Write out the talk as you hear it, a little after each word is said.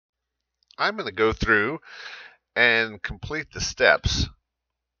I'm going to go through and complete the steps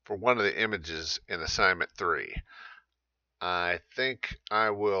for one of the images in assignment 3. I think I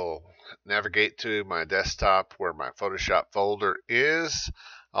will navigate to my desktop where my Photoshop folder is.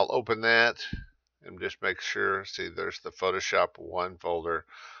 I'll open that and just make sure, see there's the Photoshop 1 folder.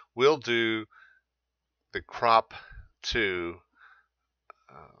 We'll do the crop to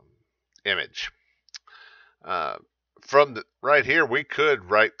image. From right here, we could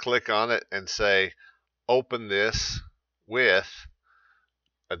right click on it and say open this with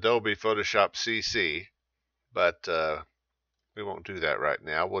Adobe Photoshop CC, but we won't do that right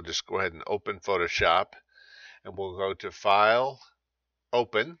now. We'll just go ahead and open Photoshop, and we'll go to File,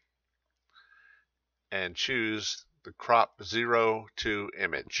 Open, and choose the Crop 0 to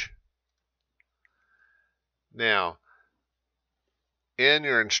Image. Now, in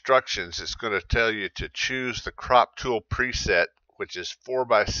your instructions, it's going to tell you to choose the Crop Tool preset, which is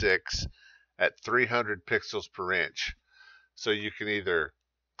 4x6 at 300 pixels per inch. So you can either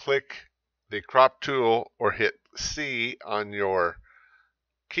click the crop tool or hit C on your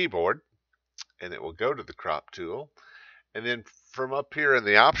keyboard, and it will go to the crop tool. And then from up here in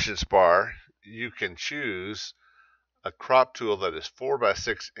the options bar, you can choose a crop tool that is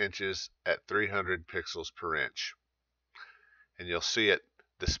 4x6 inches at 300 pixels per inch. And you'll see it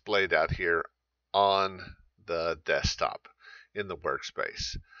displayed out here on the desktop in the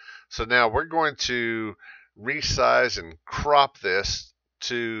workspace. So now we're going to resize and crop this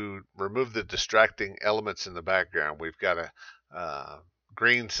to remove the distracting elements in the background. We've got a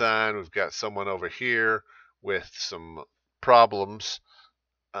green sign, we've got someone over here with some problems,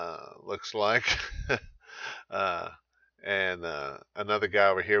 looks like, and another guy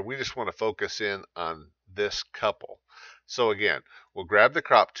over here. We just want to focus in on this couple. So again, we'll grab the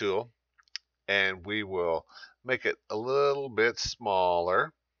crop tool and we will make it a little bit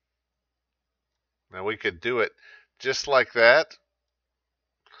smaller. Now we could do it just like that,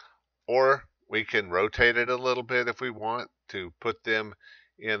 or we can rotate it a little bit if we want to put them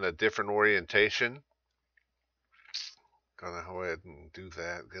in a different orientation. Gonna go ahead and do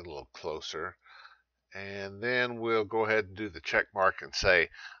that, get a little closer. And then we'll go ahead and do the check mark and say,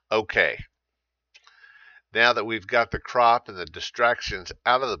 okay. Now that we've got the crop and the distractions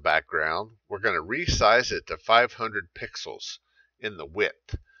out of the background, we're going to resize it to 500 pixels in the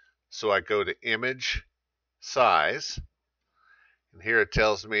width. So I go to Image, Size, and here it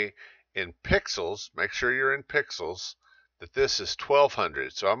tells me in pixels, make sure you're in pixels, that this is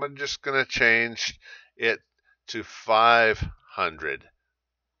 1200. So I'm just going to change it to 500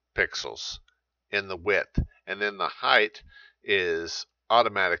 pixels in the width. And then the height is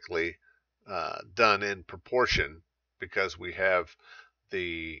automatically done in proportion because we have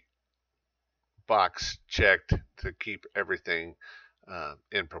the box checked to keep everything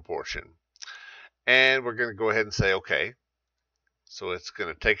in proportion. And we're going to go ahead and say OK. So it's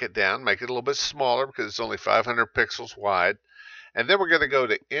going to take it down, make it a little bit smaller because it's only 500 pixels wide. And then we're going to go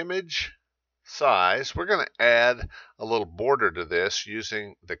to Image, Size. We're going to add a little border to this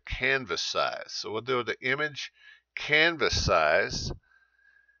using the canvas size. So we'll do the Image, Canvas Size.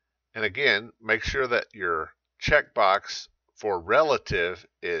 And again, make sure that your checkbox for relative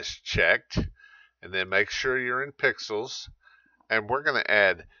is checked. And then make sure you're in pixels. And we're going to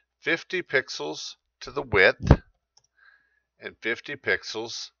add 50 pixels to the width and 50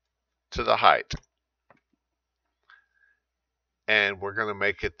 pixels to the height. And we're going to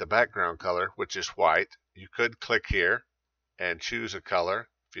make it the background color, which is white. You could click here and choose a color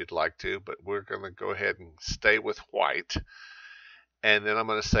if you'd like to, but we're going to go ahead and stay with white. And then I'm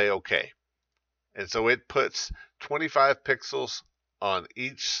going to say OK. And so it puts 25 pixels on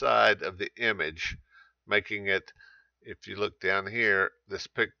each side of the image, making it, if you look down here,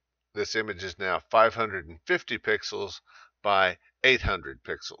 this image is now 550 pixels by 800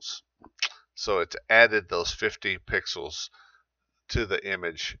 pixels. So it's added those 50 pixels to the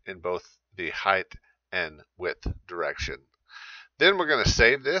image in both the height and width direction. Then we're going to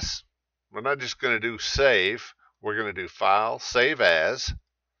save this. We're not just going to do save. We're going to do File, Save As,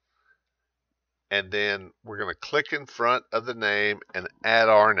 and then we're going to click in front of the name and add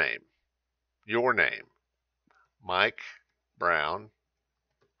our name, your name, Mike Brown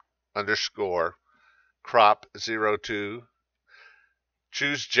 _ crop 02.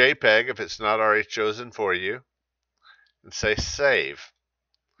 Choose JPEG if it's not already chosen for you, and say Save.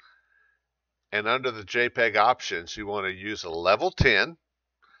 And under the JPEG options, you want to use a level 10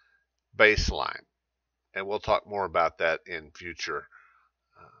 baseline. And we'll talk more about that in future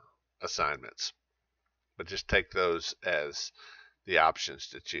assignments. But just take those as the options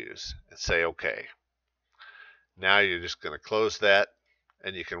to choose and say OK. Now you're just going to close that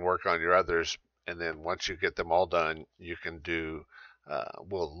and you can work on your others. And then once you get them all done, you can do,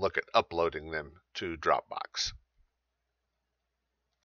 we'll look at uploading them to Dropbox.